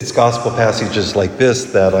It's gospel passages like this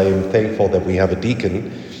that I am thankful that we have a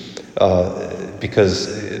deacon,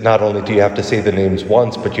 because not only do you have to say the names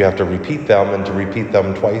once, but you have to repeat them, and to repeat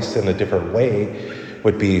them twice in a different way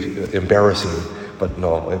would be embarrassing. But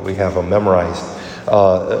no, we have them memorized,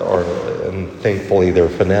 and thankfully they're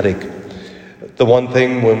phonetic. The one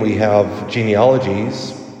thing when we have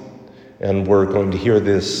genealogies, and we're going to hear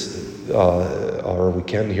this, or we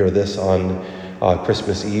can hear this on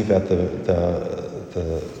Christmas Eve at the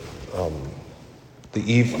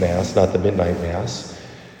Eve Mass, not the Midnight Mass.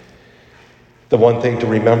 The one thing to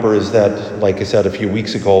remember is that, like I said a few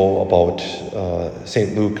weeks ago about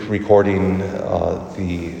St. Luke recording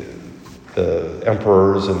the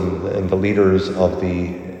emperors and the leaders of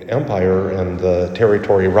the empire and the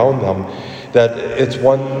territory around them, that it's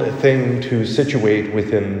one thing to situate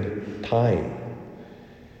within time.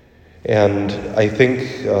 And I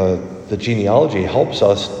think the genealogy helps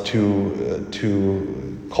us to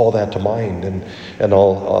call that to mind, and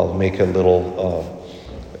I'll make a little.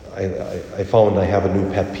 I found I have a new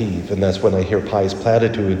pet peeve, and that's when I hear pious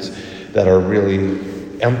platitudes that are really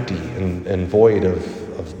empty and void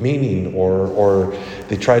of meaning, or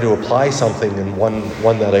they try to apply something. And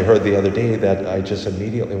one that I heard the other day that I just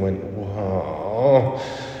immediately went, "Wow,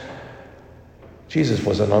 Jesus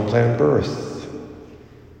was an unplanned birth."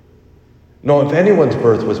 No, if anyone's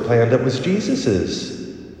birth was planned, it was Jesus's.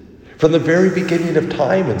 From the very beginning of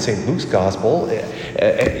time in St. Luke's Gospel,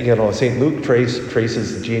 St. Luke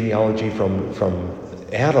traces the genealogy from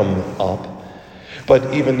Adam up.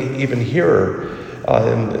 But even here,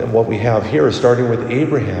 and what we have here is starting with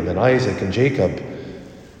Abraham and Isaac and Jacob,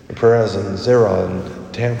 and Perez and Zerah and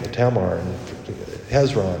Tamar and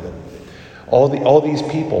Hezron, and all these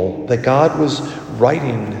people, that God was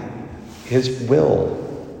writing his will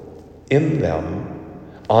in them,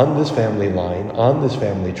 on this family line, on this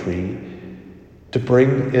family tree, to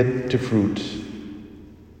bring it to fruit,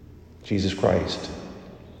 Jesus Christ.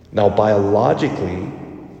 Now, biologically,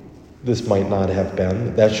 this might not have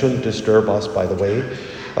been. That shouldn't disturb us, by the way.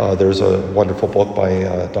 There's a wonderful book by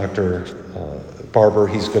Dr. Barber.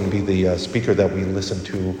 He's going to be the speaker that we listen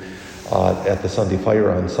to at the Sunday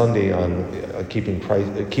Fire on Sunday on keeping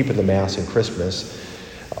the Mass in Christmas.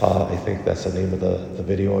 I think that's the name of the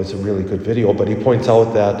video. It's a really good video, but he points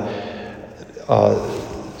out that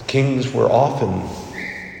kings were often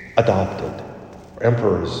adopted.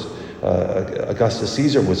 Emperors, Augustus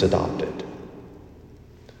Caesar was adopted.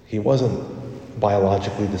 He wasn't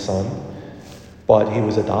biologically the son, but he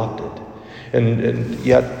was adopted. And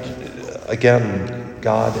yet, again,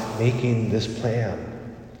 God making this plan.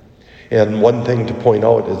 And one thing to point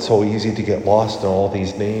out, it's so easy to get lost in all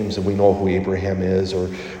these names, and we know who Abraham is, or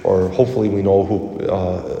hopefully we know who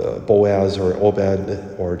Boaz or Obed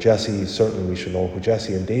or Jesse. Certainly we should know who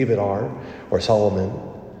Jesse and David are, or Solomon,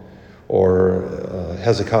 or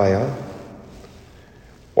Hezekiah,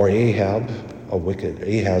 or Ahaz, a wicked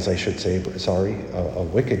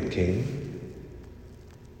king.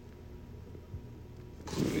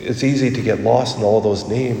 It's easy to get lost in all those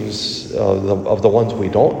names of the ones we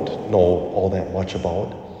don't know all that much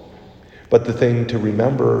about. But the thing to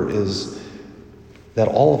remember is that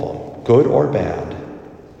all of them, good or bad,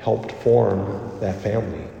 helped form that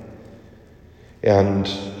family. And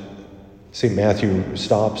St. Matthew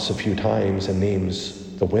stops a few times and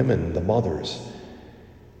names the women, the mothers.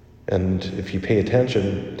 And if you pay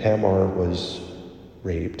attention, Tamar was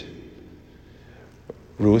raped.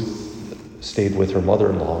 Ruth stayed with her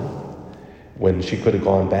mother-in-law when she could have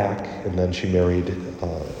gone back, and then she married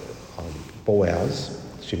Boaz.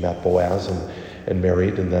 She met Boaz and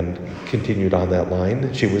married, and then continued on that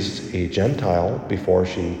line. She was a Gentile before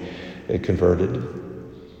she converted.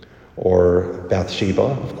 Or Bathsheba,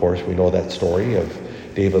 of course, we know that story of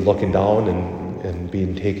David looking down and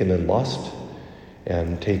being taken in lust,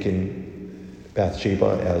 and taking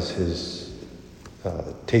Bathsheba, let's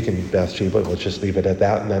just leave it at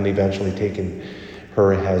that, and then eventually taking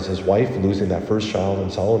her as his wife, losing that first child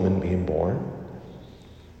and Solomon being born.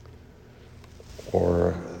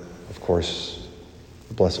 Or, of course,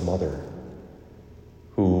 the Blessed Mother,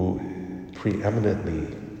 who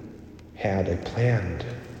preeminently had a planned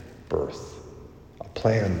birth, a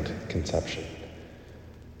planned conception.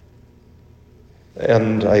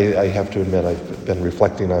 And I have to admit, I've been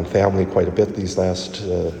reflecting on family quite a bit these last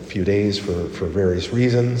few days for various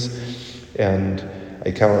reasons. And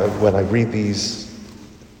when I read these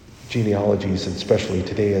genealogies, and especially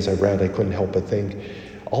today as I read, I couldn't help but think,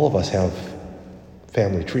 all of us have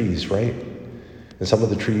family trees, right? And some of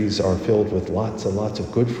the trees are filled with lots and lots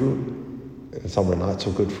of good fruit, and some are not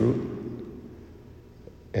so good fruit.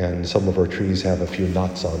 And some of our trees have a few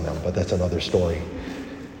nuts on them, but that's another story.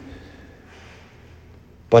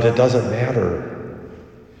 But it doesn't matter,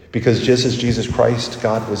 because just as Jesus Christ,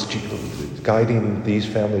 God was guiding this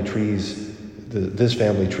family tree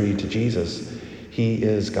to Jesus, he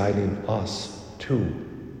is guiding us too.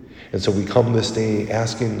 And so we come this day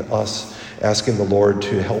asking the Lord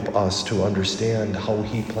to help us to understand how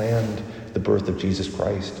he planned the birth of Jesus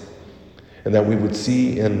Christ. And that we would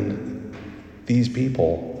see in these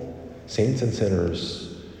people, saints and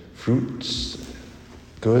sinners, fruits,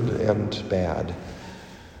 good and bad,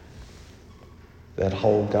 that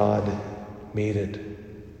how God made it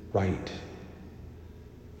right.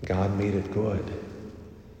 God made it good.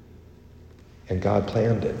 And God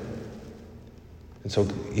planned it. And so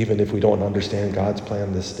even if we don't understand God's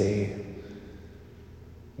plan this day,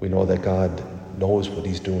 we know that God knows what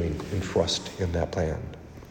he's doing and trust in that plan.